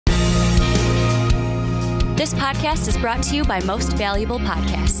This podcast is brought to you by Most Valuable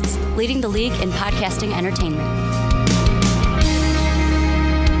Podcasts, leading the league in podcasting entertainment.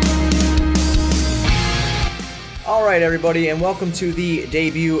 All right, everybody, and welcome to the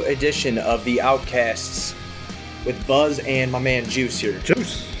debut edition of The Outcasts with Buzz and my man Juice here.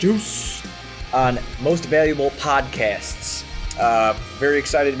 Juice. On Most Valuable Podcasts. Very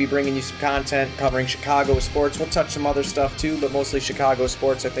excited to be bringing you some content covering Chicago sports. We'll touch some other stuff too, but mostly Chicago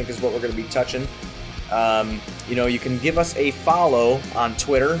sports I think is what we're going to be touching. You can give us a follow on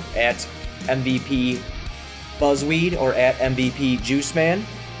Twitter at MVP Buzzweed or at MVP Juiceman.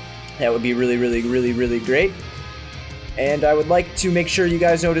 That would be really, really, really, really great. And I would like to make sure you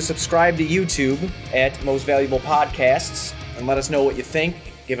guys know to subscribe to YouTube at Most Valuable Podcasts and let us know what you think.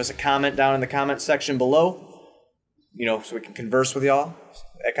 Give us a comment down in the comment section below, so we can converse with y'all.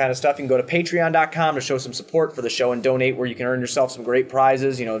 That kind of stuff. You can go to patreon.com to show some support for the show and donate, where you can earn yourself some great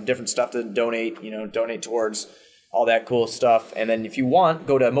prizes, different stuff to donate, donate towards all that cool stuff. And then if you want,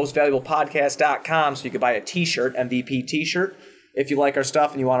 go to mostvaluablepodcast.com so you can buy a t-shirt, MVP t-shirt, if you like our stuff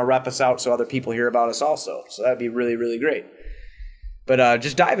and you want to rep us out so other people hear about us also. So that'd be really, really great. But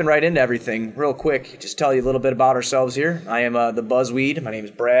just diving right into everything real quick, just tell you a little bit about ourselves here. I am the Buzzweed. My name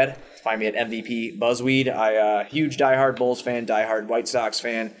is Brad. Find me at MVP Buzzweed. I huge diehard Bulls fan, diehard White Sox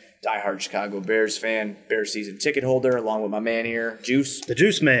fan, diehard Chicago Bears fan, Bears season ticket holder, along with my man here, Juice. The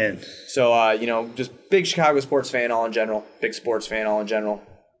Juice Man. So, just big Chicago sports fan all in general, big sports fan all in general.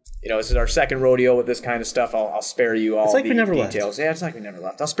 This is our second rodeo with this kind of stuff. I'll spare you all the details. Yeah, it's like we never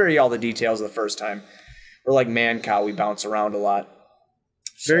left. I'll spare you all the details of the first time. We're like man cow. We bounce around a lot.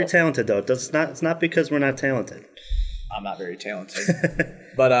 Very talented, though. It's not because we're not talented. I'm not very talented.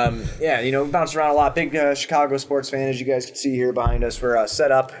 But, bounce around a lot. Big Chicago sports fan, as you guys can see here behind us. We're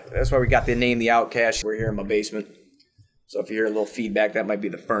set up. That's why we got the name The Outcast. We're here in my basement. So if you hear a little feedback, that might be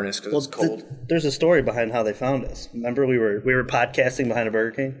the furnace because it's cold. There's a story behind how they found us. Remember we were podcasting behind a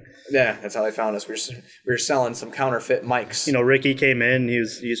Burger King? Yeah, that's how they found us. We were selling some counterfeit mics. Ricky came in. He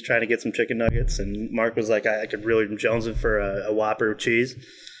was trying to get some chicken nuggets, and Mark was like, I could really Jones him for a Whopper with cheese.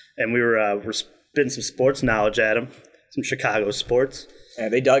 And we're spitting some sports knowledge at him, some Chicago sports. Yeah,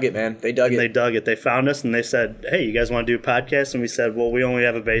 they dug it, man. They dug it. They found us, and they said, hey, you guys want to do a podcast? And we said, well, we only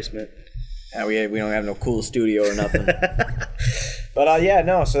have a basement. Yeah, we don't have no cool studio or nothing.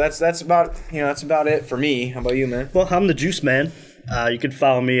 But so that's about it for me. How about you, man? Well, I'm the Juice Man. You can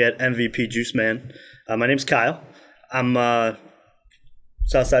follow me at MVP Juice Man. My name's Kyle. I'm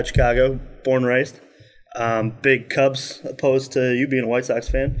Southside Chicago, born and raised. Big Cubs, opposed to you being a White Sox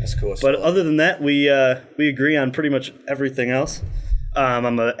fan. That's cool. But other than that, we agree on pretty much everything else. I'm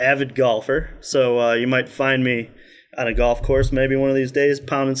an avid golfer, so you might find me on a golf course maybe one of these days,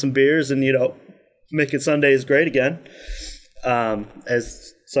 pounding some beers and making Sundays great again.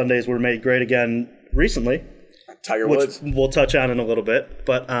 As Sundays were made great again recently. Tiger Woods. We'll touch on in a little bit.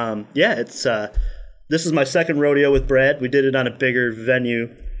 But it's this is my second rodeo with Brad. We did it on a bigger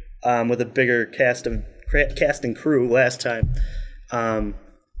venue with a bigger cast and crew last time.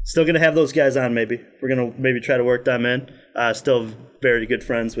 Still going to have those guys on maybe. We're going to maybe try to work them in. Still very good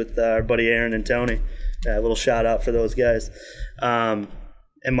friends with our buddy Aaron and Tony. A little shout out for those guys. And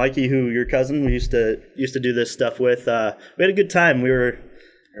Mikey, who your cousin, we used to do this stuff with. We had a good time.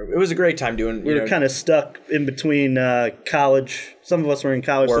 It was a great time doing. We were kind of stuck in between college. Some of us were in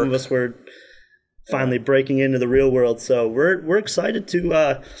college. Work. Some of us were finally breaking into the real world. So we're excited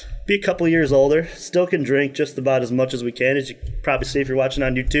to be a couple years older. Still can drink just about as much as we can, as you can probably see if you're watching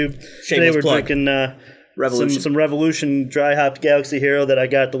on YouTube. Shameless Today we're plug. drinking Revolution. some Revolution dry hopped Galaxy Hero that I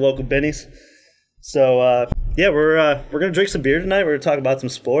got at the local Benny's. So we're gonna drink some beer tonight. We're gonna talk about some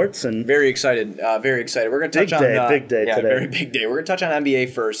sports and very excited. We're gonna touch on big day today. Very big day. We're gonna touch on NBA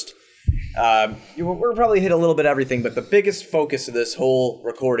first. We're probably hit a little bit of everything, but the biggest focus of this whole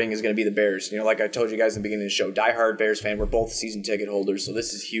recording is going to be the Bears. Like I told you guys in the beginning of the show, diehard Bears fan. We're both season ticket holders, so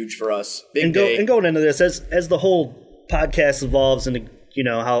this is huge for us. Big day. And going into this, as the whole podcast evolves into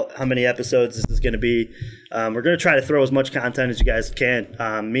how many episodes this is going to be, we're going to try to throw as much content as you guys can.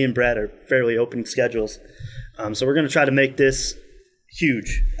 Me and Brad are fairly open schedules, so we're going to try to make this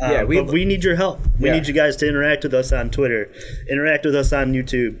huge. But we need your help. We need you guys to interact with us on Twitter, interact with us on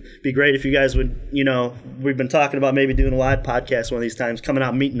YouTube. Be great if you guys would, we've been talking about maybe doing a live podcast one of these times, coming out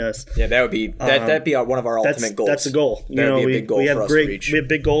and meeting us. Yeah, that'd be one of our ultimate goals. That's a goal. That'd be a big goal for us to reach. We have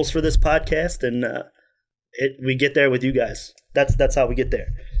big goals for this podcast, and we get there with you guys. That's how we get there.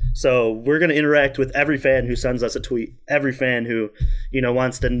 So we're going to interact with every fan who sends us a tweet, every fan who,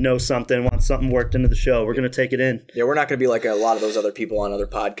 wants to know something, wants something worked into the show. We're going to take it in. Yeah, we're not going to be like a lot of those other people on other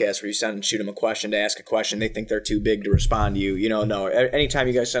podcasts where you shoot them a question to ask a question. They think they're too big to respond to you. No. Anytime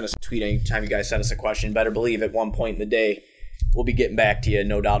you guys send us a tweet, anytime you guys send us a question, better believe at one point in the day, we'll be getting back to you,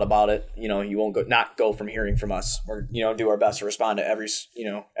 no doubt about it. You won't not go from hearing from us. We're do our best to respond to every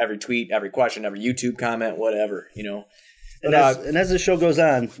tweet, every question, every YouTube comment, whatever. And as the show goes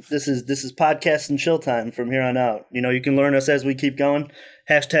on, this is podcast and chill time from here on out. You can learn us as we keep going.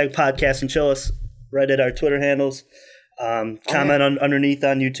 Hashtag podcast and chill us right at our Twitter handles. Comment underneath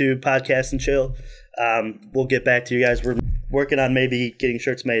on YouTube, podcast and chill. We'll get back to you guys. We're working on maybe getting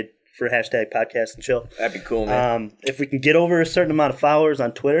shirts made for hashtag podcast and chill. That'd be cool, man. If we can get over a certain amount of followers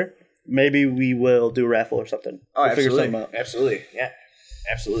on Twitter, maybe we will do a raffle or something. Oh, we'll absolutely. Figure something out. Absolutely. Yeah.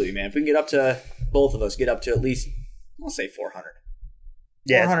 Absolutely, man. If we can get up to, both of us, get up to at least, we'll say 400.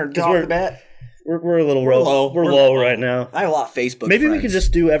 Yeah, 400 off the bat. We're a little low. We're low right now. I have a lot of Facebook Maybe friends. we could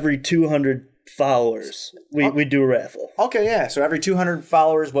just do every 200 followers. We do a raffle. Okay, yeah. So every 200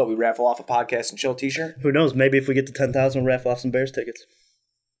 followers, we raffle off a podcast and chill t-shirt? Who knows? Maybe if we get to 10,000, we'll raffle off some Bears tickets.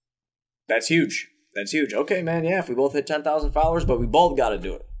 That's huge. Okay, man. Yeah, if we both hit 10,000 followers, but we both got to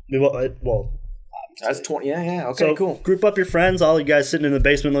do it. Well, that's 20. Yeah. Okay, so cool. Group up your friends. All you guys sitting in the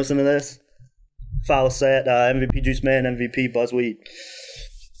basement listening to this. Follow us at MVP Juice Man, MVP Buzzweed.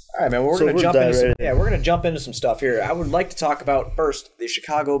 All right, man. We're gonna jump into some stuff here. I would like to talk about first the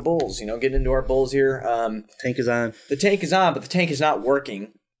Chicago Bulls. Getting into our Bulls here. Tank is on. The tank is on, but the tank is not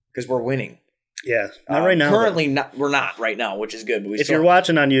working because we're winning. Yeah, not right now. Currently, we're not right now, which is good. But if you're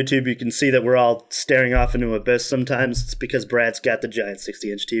watching on YouTube, you can see that we're all staring off into abyss. Sometimes it's because Brad's got the giant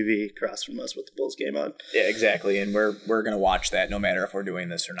 60-inch TV across from us with the Bulls game on. Yeah, exactly, and we're gonna watch that no matter if we're doing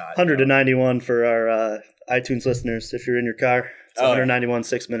this or not. 191 for our iTunes listeners. If you're in your car, it's 191.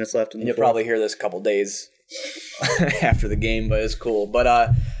 6 minutes left. You'll probably hear this a couple days after the game, but it's cool. But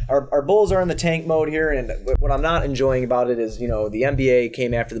our Bulls are in the tank mode here, and what I'm not enjoying about it is the NBA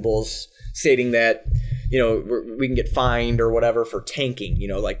came after the Bulls, stating that we can get fined or whatever for tanking.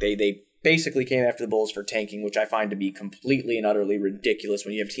 They basically came after the Bulls for tanking, which I find to be completely and utterly ridiculous.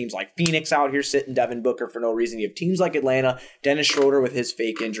 When you have teams like Phoenix out here sitting Devin Booker for no reason, you have teams like Atlanta, Dennis Schroeder with his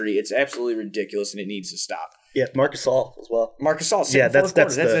fake injury. It's absolutely ridiculous, and it needs to stop. Yeah, Marcus Gasol as well. Marcus Gasol, yeah,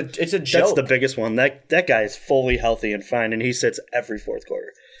 it's a joke. That's the biggest one. That guy is fully healthy and fine, and he sits every fourth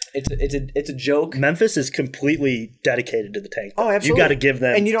quarter. It's a joke. Memphis is completely dedicated to the tank. Oh, absolutely. You got to give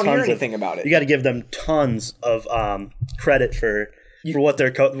them, and you don't hear anything about it. You got to give them tons of credit for what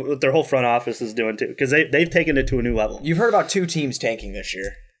their whole front office is doing too, because they've taken it to a new level. You've heard about two teams tanking this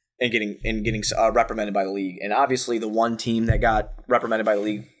year and getting reprimanded by the league, and obviously the one team that got reprimanded by the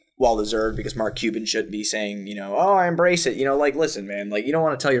league, well deserved, because Mark Cuban shouldn't be saying I embrace it. Listen, man, you don't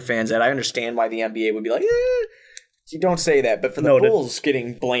want to tell your fans that. I understand why the NBA would be like, you don't say that, but for the Bulls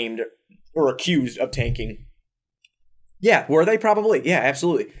getting blamed or accused of tanking, yeah, were they probably? Yeah,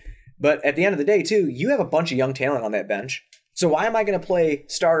 absolutely. But at the end of the day, too, you have a bunch of young talent on that bench. So why am I going to play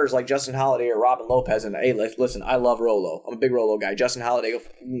starters like Justin Holiday or Robin Lopez? And hey, listen, I love Rolo. I'm a big Rolo guy. Justin Holiday,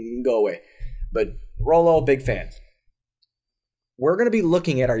 go away. But Rolo, big fan. We're going to be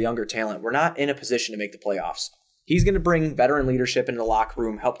looking at our younger talent. We're not in a position to make the playoffs. He's going to bring veteran leadership into the locker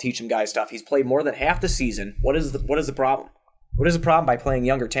room, help teach him guys stuff. He's played more than half the season. What is the problem? What is the problem by playing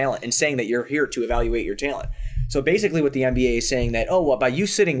younger talent and saying that you're here to evaluate your talent? So basically what the NBA is saying that, by you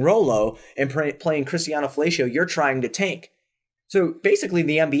sitting Rolo and playing Cristiano Felicio, you're trying to tank. So basically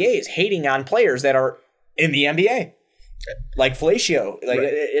the NBA is hating on players that are in the NBA. Like Felicio.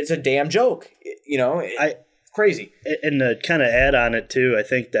 It's a damn joke. Crazy. And to kind of add on it too, I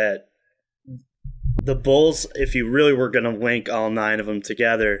think that the Bulls, if you really were going to link all 9 of them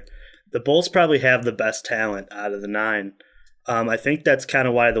together, the Bulls probably have the best talent out of the 9. I think that's kind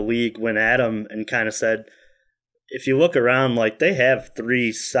of why the league went at them and kind of said, if you look around, they have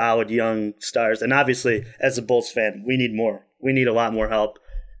 3 solid young stars. And obviously, as a Bulls fan, we need more. We need a lot more help.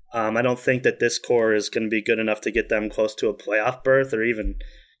 I don't think that this core is going to be good enough to get them close to a playoff berth, or even,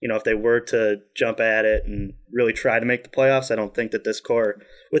 if they were to jump at it and really try to make the playoffs, I don't think that this core,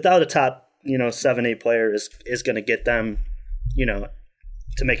 without a top 7-8 player, is going to get them,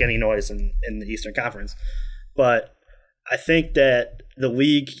 to make any noise in the Eastern Conference. But I think that the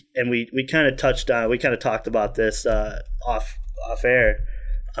league, and we kind of talked about this off air.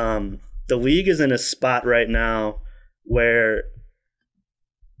 The league is in a spot right now where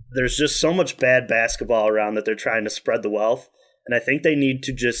there's just so much bad basketball around that they're trying to spread the wealth. And I think they need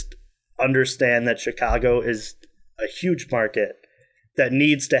to just understand that Chicago is a huge market that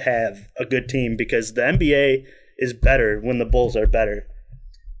needs to have a good team, because the NBA is better when the Bulls are better.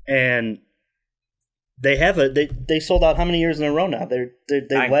 and they have they sold out how many years in a row now? They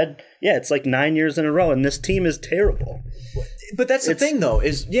led, it's like 9 years in a row, and this team is terrible. But that's the thing, though,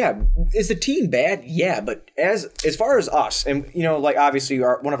 is the team bad? Yeah, but as far as us, and like obviously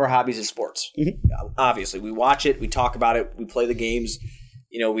one of our hobbies is sports. Obviously, we watch it, we talk about it, we play the games.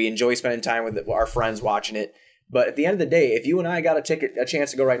 We enjoy spending time with our friends watching it. But at the end of the day, if you and I got a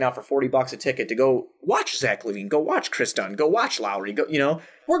chance to go right now for $40 a ticket to go watch Zach LaVine, go watch Chris Dunn, go watch Lowry,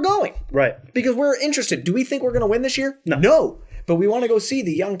 we're going. Right. Because we're interested. Do we think we're going to win this year? No. But we want to go see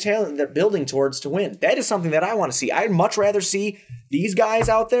the young talent they're building towards to win. That is something that I want to see. I'd much rather see these guys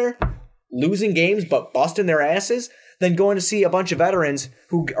out there losing games but busting their asses than going to see a bunch of veterans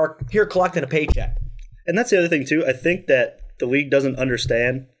who are here collecting a paycheck. And that's the other thing, too. I think that the league doesn't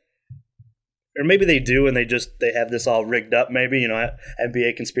understand, or maybe they do, and they have this all rigged up, maybe,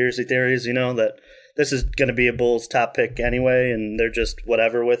 NBA conspiracy theories, that this is going to be a Bulls top pick anyway, and they're just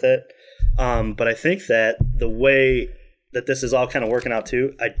whatever with it. But I think that the way that this is all kind of working out,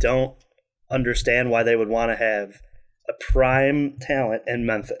 too, I don't understand why they would want to have a prime talent in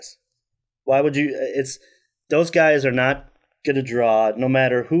Memphis. Why would you? Those guys are not going to draw no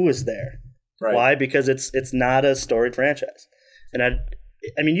matter who is there. Right. Why? Because it's not a storied franchise. And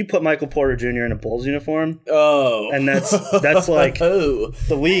I mean, you put Michael Porter Jr. in a Bulls uniform. Oh, and that's like the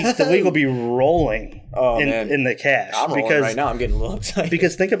league will be rolling in the cash. I'm rolling right now. I'm getting a little excited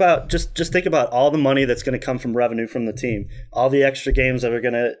because think about just think about all the money that's going to come from revenue from the team, all the extra games that are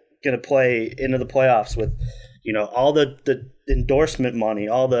going to play into the playoffs with, all the endorsement money,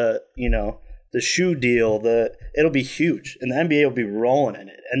 all the the shoe deal. It'll be huge, and the NBA will be rolling in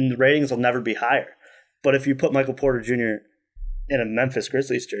it, and the ratings will never be higher. But if you put Michael Porter Jr. in a Memphis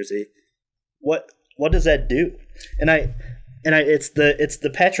Grizzlies jersey, what does that do? And it's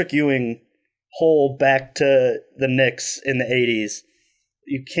the Patrick Ewing hole back to the Knicks in the 80s.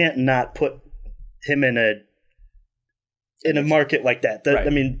 You can't not put him in a market like that. Right. I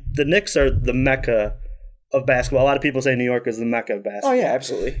mean, the Knicks are the mecca of basketball. A lot of people say New York is the mecca of basketball. Oh yeah,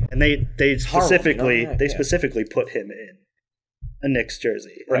 absolutely. And they specifically put him in a Knicks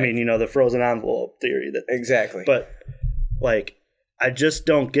jersey. Right. I mean, the frozen envelope theory that exactly. But I just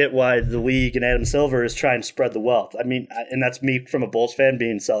don't get why the league and Adam Silver is trying to spread the wealth. I mean, and that's me from a Bulls fan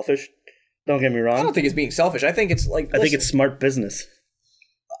being selfish. Don't get me wrong. I don't think it's being selfish. I think it's I think it's smart business.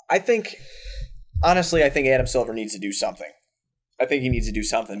 Honestly, I think Adam Silver needs to do something. I think he needs to do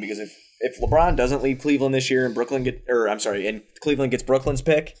something because if LeBron doesn't leave Cleveland this year and Cleveland gets Brooklyn's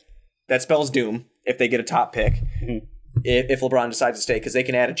pick, that spells doom if they get a top pick. Mm-hmm. If LeBron decides to stay, because they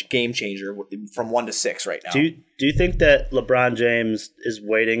can add a game changer from 1 to 6 right now. Do you think that LeBron James is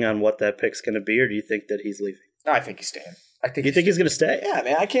waiting on what that pick's going to be, or do you think that he's leaving? No, I think he's staying. You think he's going to stay? Yeah,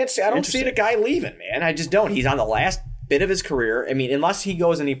 man. I don't see the guy leaving, man. I just don't. He's on the last bit of his career. I mean, unless he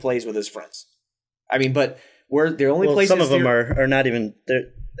goes and he plays with his friends. I mean, but the only places. Some of them are not even.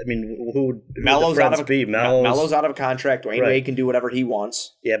 I mean, who would Melo's the friends be? Melo's out of a contract. Dwayne Wade can do whatever he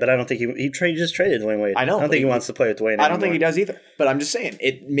wants. Yeah, but I don't think he just traded Dwayne Wade. I know. I don't think he wants to play with Dwayne anymore. I don't think he does either. But I'm just saying,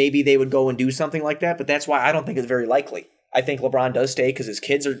 maybe they would go and do something like that, but that's why I don't think it's very likely. I think LeBron does stay because his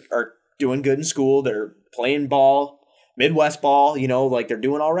kids are doing good in school. They're playing ball, Midwest ball, they're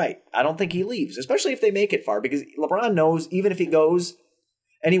doing all right. I don't think he leaves, especially if they make it far, because LeBron knows even if he goes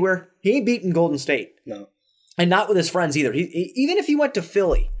anywhere, he ain't beating Golden State. No. And not with his friends either. Even if he went to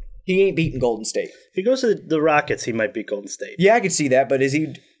Philly, he ain't beating Golden State. If he goes to the Rockets, he might beat Golden State. Yeah, I could see that, but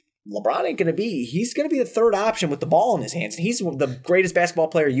LeBron ain't going to be. He's going to be the third option with the ball in his hands. He's the greatest basketball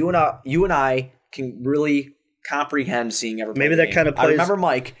player you and I can really comprehend seeing ever. Maybe that kind of plays. I remember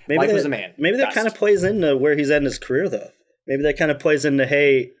Mike. Mike was the man. Maybe that kind of plays into where he's at in his career, though. Maybe that kind of plays into,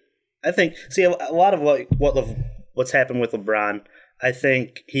 hey, I think, see, a lot of what's happened with LeBron, I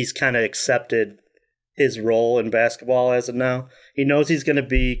think he's kind of accepted his role in basketball as of now. He knows he's going to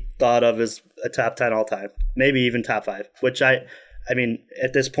be thought of as a top 10 all time, maybe even top 5, which I mean,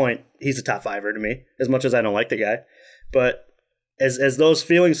 at this point, he's a top 5er to me, as much as I don't like the guy. But as those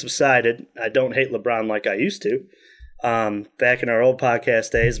feelings subsided, I don't hate LeBron like I used to. Back in our old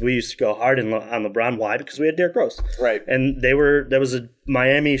podcast days, we used to go hard on LeBron. Why? Because we had Derrick Rose. Right. And there was a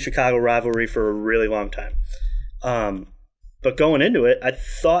Miami-Chicago rivalry for a really long time. But going into it, I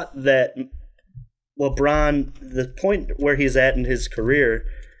thought that LeBron, the point where he's at in his career,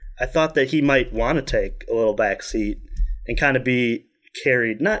 I thought that he might want to take a little back seat and kind of be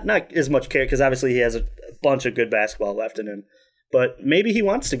carried. Not as much carried, because obviously he has a bunch of good basketball left in him. But maybe he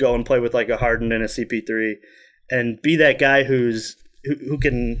wants to go and play with like a Harden and a CP3 and be that guy who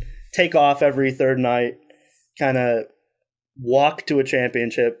can take off every third night, kind of walk to a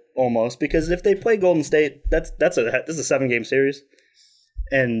championship almost. Because if they play Golden State, this is a 7-game series.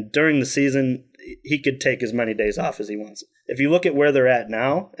 And during the season, he could take as many days off as he wants. If you look at where they're at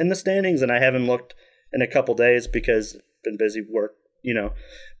now in the standings, and I haven't looked in a couple days because I've been busy work,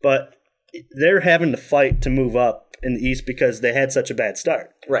 but they're having to fight to move up in the East because they had such a bad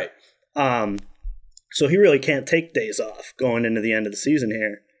start. Right. So he really can't take days off going into the end of the season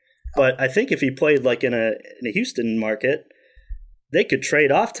here. But I think if he played like in a Houston market, they could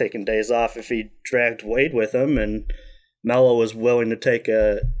trade off taking days off if he dragged Wade with him and Melo was willing to take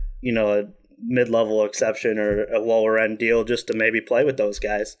a mid-level exception or a lower-end deal just to maybe play with those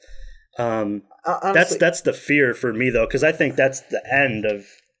guys. Honestly, that's the fear for me, though, because I think that's the end of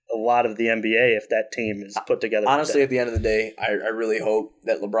a lot of the NBA if that team is put together. Honestly, at the end of the day, I really hope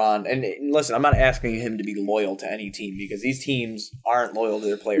that LeBron – and listen, I'm not asking him to be loyal to any team because these teams aren't loyal to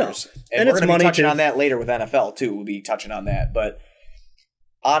their players. No. And we're going to be touching on that later with NFL, too. We'll be touching on that. But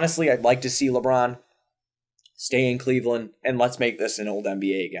honestly, I'd like to see LeBron stay in Cleveland, and let's make this an old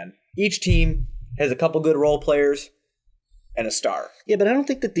NBA again. Each team has a couple good role players and a star. Yeah, but I don't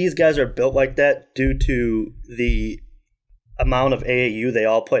think that these guys are built like that due to the amount of AAU they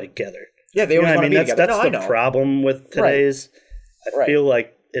all play together. Yeah, they always want to be together. That's the problem with today's. Right. I feel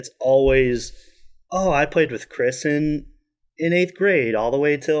like it's always, I played with Chris in 8th grade all the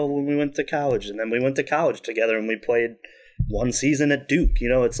way till when we went to college, and then we went to college together and we played one season at Duke.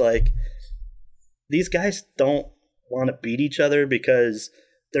 It's like these guys don't want to beat each other because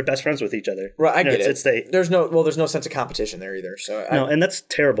they're best friends with each other. Right, I get it. There's no sense of competition there either. So and that's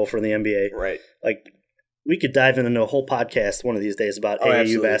terrible for the NBA. Right. Like, we could dive into a whole podcast one of these days about AAU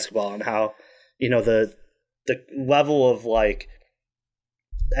absolutely. Basketball and how, the level of like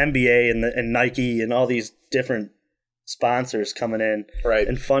NBA and Nike and all these different sponsors coming in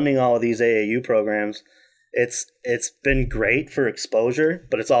and funding all of these AAU programs. It's been great for exposure,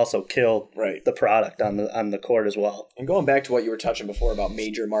 but it's also killed the product on the court as well. And going back to what you were touching before about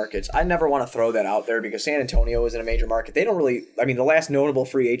major markets, I never want to throw that out there because San Antonio is in a major market. They don't really – I mean, the last notable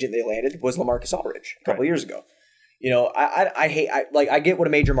free agent they landed was LaMarcus Aldridge a couple years ago. I get what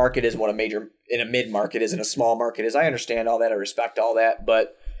a major market is and what a major – in a mid-market is and a small market is. I understand all that. I respect all that.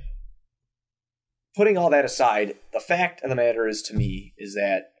 But putting all that aside, the fact of the matter is to me is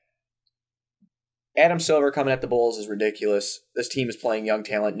that Adam Silver coming at the Bulls is ridiculous. This team is playing young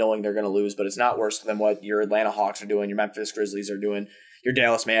talent knowing they're going to lose, but it's not worse than what your Atlanta Hawks are doing, your Memphis Grizzlies are doing, your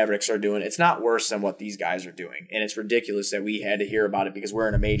Dallas Mavericks are doing. It's not worse than what these guys are doing, and it's ridiculous that we had to hear about it because we're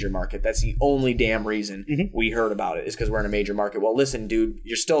in a major market. That's the only damn reason we heard about it is because we're in a major market. Well, listen, dude,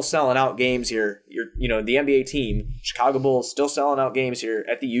 you're still selling out games here. The NBA team, Chicago Bulls, still selling out games here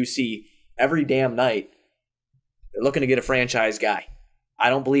at the UC every damn night. They're looking to get a franchise guy. I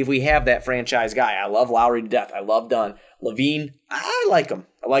don't believe we have that franchise guy. I love Lowry to death. I love Dunn. LaVine, I like him.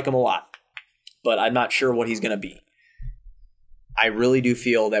 I like him a lot. But I'm not sure what he's going to be. I really do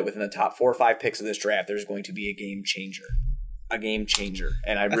feel that within the top 4 or 5 picks of this draft, there's going to be a game changer.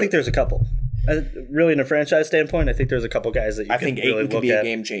 And I think there's a couple. Really, in a franchise standpoint, I think there's a couple guys that you can really look at. I think Ayton could be a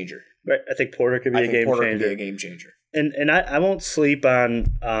game changer. Right. I think Porter could be a game changer. And I won't sleep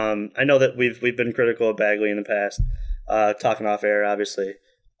on I know that we've been critical of Bagley in the past. Talking off air, obviously.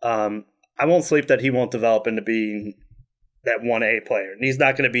 I won't sleep that he won't develop into being that 1A player. And he's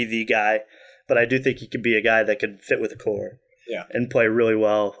not going to be the guy, but I do think he could be a guy that could fit with the core and play really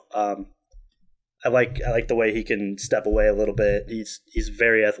well. I like the way he can step away a little bit. He's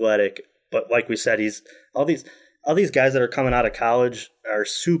very athletic, but like we said, he's all these guys that are coming out of college are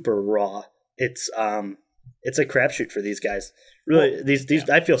super raw. It's a crapshoot for these guys. Really, these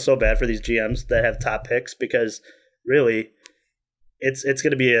I feel so bad for these GMs that have top picks because really, it's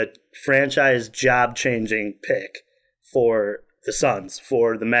going to be a franchise job-changing pick for the Suns,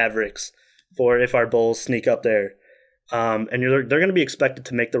 for the Mavericks, for if our Bulls sneak up there. And they're going to be expected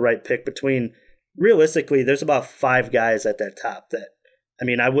to make the right pick between, realistically, there's about 5 guys at that top that,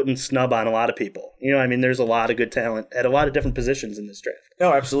 I wouldn't snub on a lot of people. There's a lot of good talent at a lot of different positions in this draft.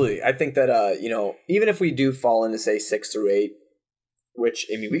 No, absolutely. I think that, even if we do fall into, say, 6 through 8, which,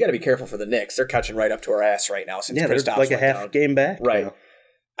 we got to be careful for the Knicks. They're catching right up to our ass right now since Kristaps they're like a half game back. Right.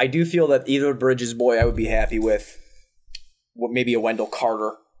 I do feel that either Bridges boy I would be happy with, maybe a Wendell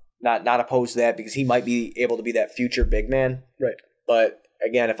Carter. Not opposed to that because he might be able to be that future big man. Right. But,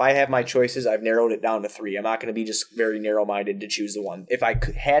 again, if I have my choices, I've narrowed it down to 3. I'm not going to be just very narrow-minded to choose the one. If I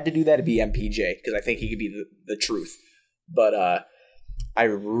had to do that, it'd be MPJ because I think he could be the truth. But I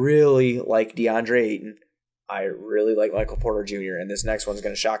really like DeAndre Ayton. I really like Michael Porter Jr., and this next one's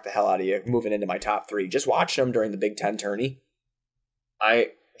going to shock the hell out of you moving into my top 3. Just watching him during the Big Ten tourney.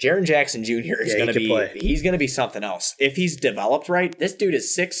 Jaren Jackson Jr. is going to be – he's going to be something else. If he's developed right, this dude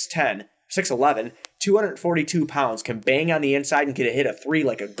is 6'10", 6'11", 242 pounds, can bang on the inside and hit a three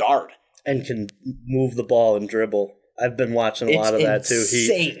like a guard. And can move the ball and dribble. I've been watching a lot of that too.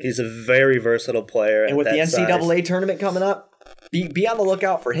 He's a very versatile player. And with the NCAA tournament coming up, be on the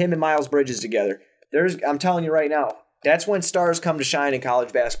lookout for him and Miles Bridges together. I'm telling you right now, that's when stars come to shine in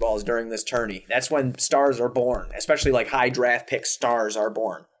college basketball, is during this tourney. That's when stars are born, especially like high draft pick stars are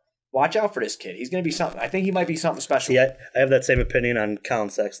born. Watch out for this kid. He's going to be something. I think he might be something special. Yeah, I have that same opinion on Colin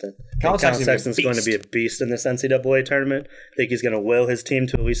Sexton. Colin Sexton's going to be a beast in this NCAA tournament. I think he's going to will his team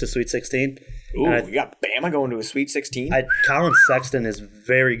to at least a Sweet 16. Ooh, you got Bama going to a Sweet 16? Colin Sexton is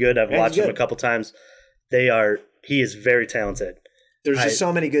very good. I've watched him a couple times. He is very talented. There's just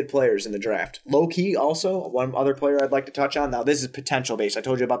so many good players in the draft. Low-key also, one other player I'd like to touch on. Now, this is potential-based. I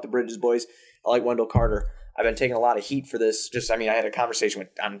told you about the Bridges boys. I like Wendell Carter. I've been taking a lot of heat for this. I had a conversation with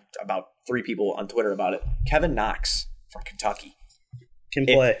about 3 people on Twitter about it. Kevin Knox from Kentucky can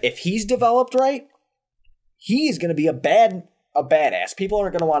play. If he's developed right, he is going to be a badass. People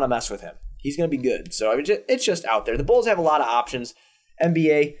aren't going to want to mess with him. He's going to be good. So it's just out there. The Bulls have a lot of options.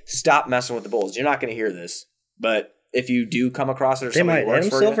 NBA, stop messing with the Bulls. You're not going to hear this, but if you do come across it or somebody works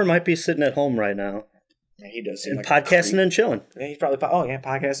for you, Adam Silver might be sitting at home right now. Yeah, he does seem like podcasting and chilling. Yeah, he's probably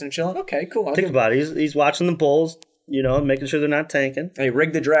podcasting and chilling. Okay, cool. Think about it. He's watching the Bulls, making sure they're not tanking. Hey,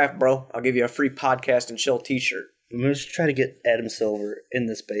 rig the draft, bro. I'll give you a free podcast and chill T-shirt. I'm going to try to get Adam Silver in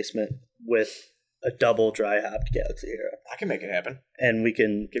this basement with a double dry hopped Galaxy Hero. I can make it happen. And we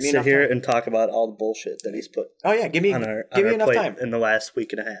can sit here and talk about all the bullshit that he's put. Oh yeah, give me enough time in the last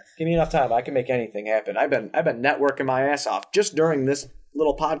week and a half. Give me enough time. I can make anything happen. I've been networking my ass off just during this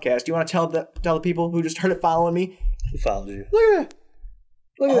little podcast. You want to tell the people who just started following me? Who follows you?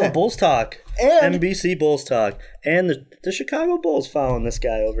 Look at that. Bulls Talk. And NBC Bulls Talk. And the Chicago Bulls following this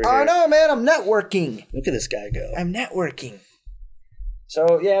guy over here. I know, man. I'm networking. Look at this guy go. I'm networking.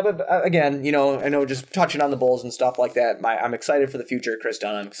 So, yeah, but again, I know just touching on the Bulls and stuff like that, I'm excited for the future of Chris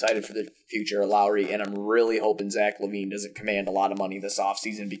Dunn. I'm excited for the future of Lowry, and I'm really hoping Zach LaVine doesn't command a lot of money this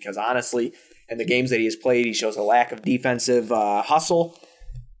offseason because, honestly, in the games that he has played, he shows a lack of defensive hustle,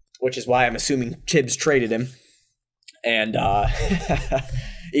 which is why I'm assuming Tibbs traded him. And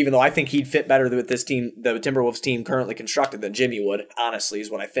even though I think he'd fit better with this team, the Timberwolves team currently constructed, than Jimmy would, honestly,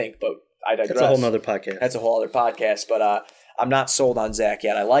 is what I think. But I digress. That's a whole other podcast. That's a whole other podcast. But I'm not sold on Zach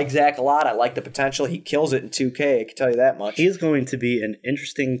yet. I like Zach a lot. I like the potential. He kills it in 2K. I can tell you that much. He's going to be an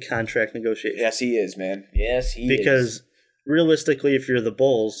interesting contract negotiation. Yes, he is, man. Yes, he is. Because realistically, if you're the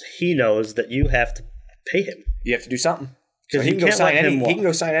Bulls, he knows that you have to pay him. You have to do something. Because he can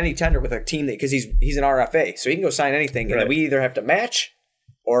go sign any tender with a team because he's an RFA, so he can go sign anything, and then we either have to match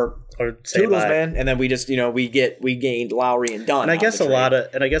or toodles, man, and then we just we gained Lowry and Dunn. And I guess a lot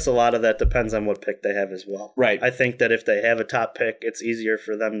of that depends on what pick they have as well. Right. I think that if they have a top pick, it's easier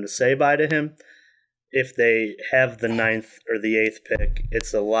for them to say bye to him. If they have the 9th or the 8th pick,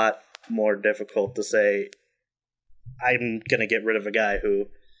 it's a lot more difficult to say I'm gonna get rid of a guy who.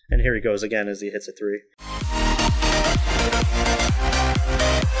 And here he goes again as he hits a 3.